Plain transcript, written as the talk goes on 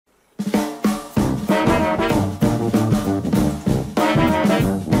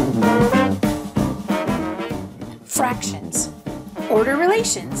fractions, order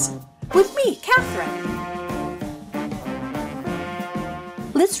relations, with me, Catherine.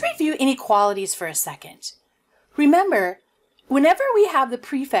 Let's review inequalities for a second. Remember, whenever we have the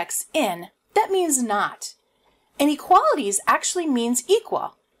prefix in, that means not. Inequalities actually means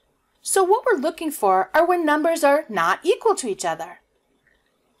equal. So what we're looking for are when numbers are not equal to each other.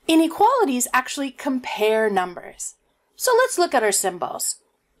 Inequalities actually compare numbers. So let's look at our symbols.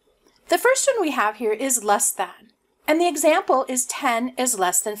 The first one we have here is less than, and the example is 10 is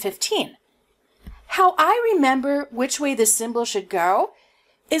less than 15. How I remember which way the symbol should go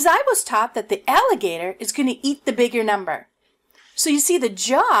is I was taught that the alligator is going to eat the bigger number. So you see the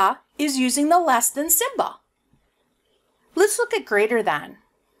jaw is using the less than symbol. Let's look at greater than.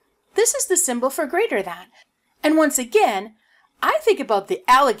 This is the symbol for greater than. And once again, I think about the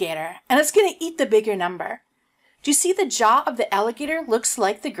alligator and it's going to eat the bigger number. Do you see the jaw of the alligator looks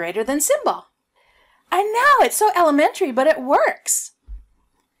like the greater than symbol? I know, it's so elementary, but it works.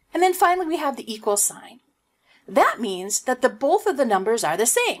 And then finally we have the equal sign. That means that both of the numbers are the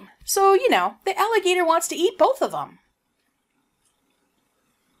same. So, the alligator wants to eat both of them.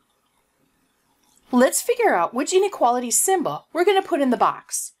 Let's figure out which inequality symbol we're going to put in the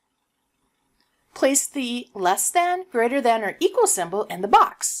box. Place the less than, greater than, or equal symbol in the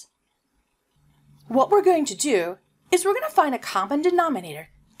box. What we're going to do is we're going to find a common denominator,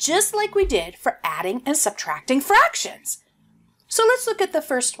 just like we did for adding and subtracting fractions. So let's look at the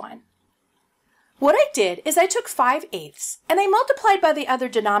first one. What I did is I took 5/8 and I multiplied by the other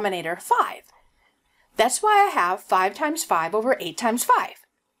denominator, 5. That's why I have 5 times 5 over 8 times 5.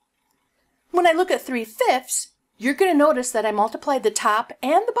 When I look at 3/5, you're going to notice that I multiplied the top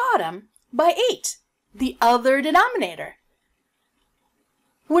and the bottom by 8, the other denominator.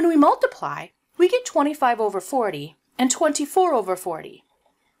 When we multiply, we get 25 over 40 and 24 over 40.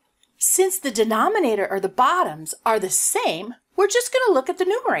 Since the denominator or the bottoms are the same, we're just going to look at the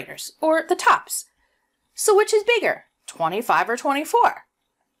numerators, or the tops. So which is bigger, 25 or 24?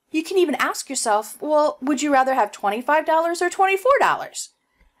 You can even ask yourself, well, would you rather have $25 or $24?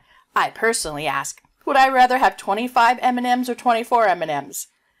 I personally ask, would I rather have 25 M&Ms or 24 M&Ms?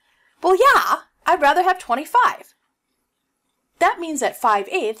 Well, yeah, I'd rather have 25. That means that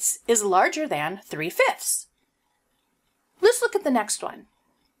 5/8 is larger than 3/5. Let's look at the next one.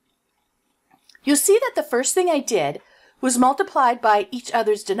 You'll see that the first thing I did was multiplied by each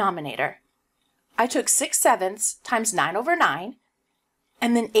other's denominator. I took 6/7 times 9 over 9,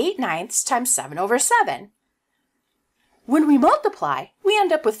 and then 8/9 times 7 over 7. When we multiply, we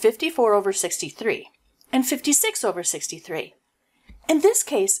end up with 54 over 63 and 56 over 63. In this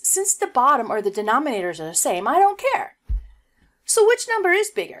case, since the bottom or the denominators are the same, I don't care. So which number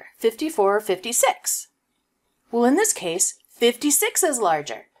is bigger, 54 or 56? Well, in this case, 56 is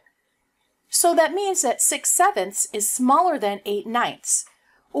larger. So that means that 6/7 is smaller than 8/9,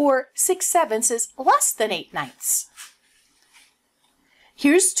 or 6/7 is less than 8/9.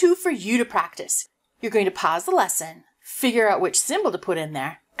 Here's 2 for you to practice. You're going to pause the lesson, figure out which symbol to put in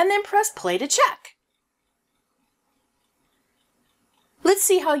there, and then press play to check. Let's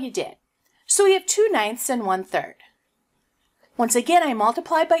see how you did. So we have 2/9 and 1/3. Once again, I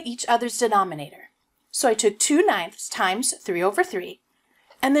multiplied by each other's denominator. So I took 2/9 times 3 over 3,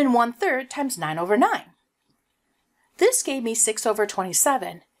 and then 1/3 times 9 over 9. This gave me 6 over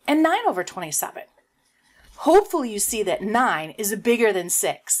 27 and 9 over 27. Hopefully you see that 9 is bigger than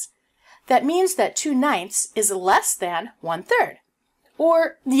 6. That means that 2/9 is less than 1/3.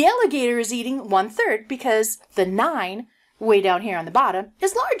 Or the alligator is eating 1/3 because the 9 way down here on the bottom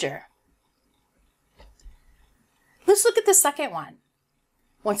is larger. Let's look at the second one.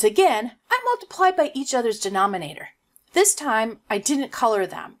 Once again, I multiplied by each other's denominator. This time, I didn't color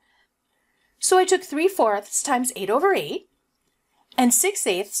them. So I took 3/4 times 8 over 8 and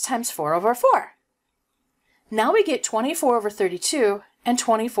 6/8 times 4 over 4. Now we get 24 over 32 and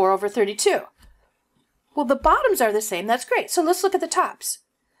 24 over 32. Well, the bottoms are the same. That's great. So let's look at the tops.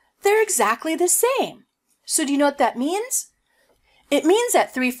 They're exactly the same. So do you know what that means? It means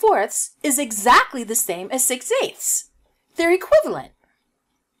that 3/4 is exactly the same as 6/8. They're equivalent.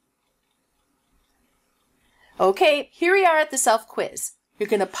 Okay, here we are at the self-quiz. You're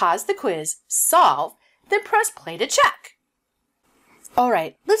going to pause the quiz, solve, then press play to check. All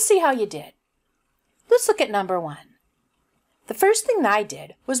right, let's see how you did. Let's look at number 1. The first thing that I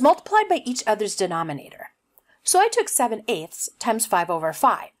did was multiply by each other's denominator. So I took 7/8 times 5 over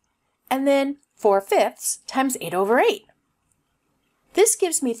 5, and then 4/5 times 8 over 8. This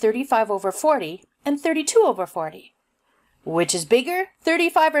gives me 35 over 40 and 32 over 40. Which is bigger,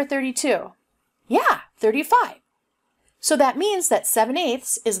 35 or 32? Yeah, 35. So that means that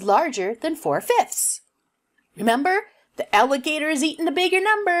 7/8 is larger than 4/5. Remember, the alligator is eating the bigger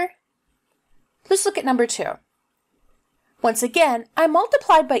number. Let's look at number 2. Once again, I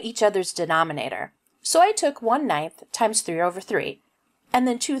multiplied by each other's denominator. So I took 1/9 times 3 over 3, and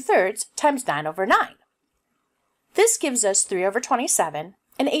then 2/3 times 9 over 9. This gives us 3 over 27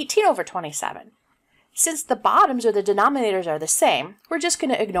 and 18 over 27. Since the bottoms or the denominators are the same, we're just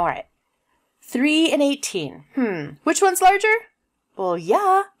going to ignore it. 3 and 18. Which one's larger? Well,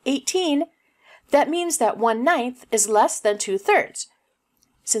 yeah, 18. That means that 1/9 is less than 2/3.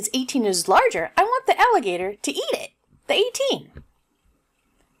 Since 18 is larger, I want the alligator to eat it, the 18.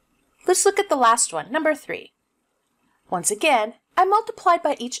 Let's look at the last one, number 3. Once again, I multiplied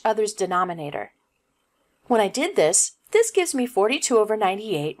by each other's denominator. When I did this, this gives me 42 over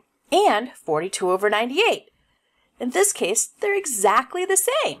 98 and 42 over 98. In this case, they're exactly the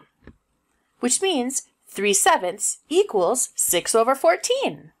same, which means 3/7 equals 6 over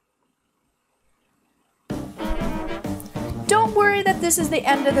 14. Don't worry that this is the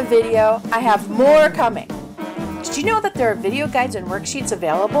end of the video. I have more coming. Did you know that there are video guides and worksheets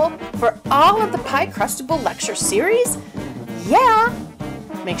available for all of the Picrustable lecture series? Yeah!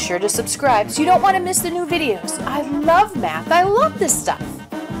 Make sure to subscribe so you don't want to miss the new videos. I love math. I love this stuff.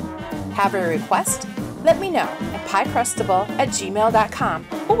 Have a request? Let me know at picrustable@gmail.com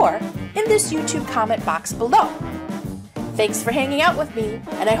or in this YouTube comment box below. Thanks for hanging out with me,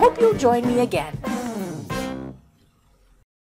 and I hope you'll join me again.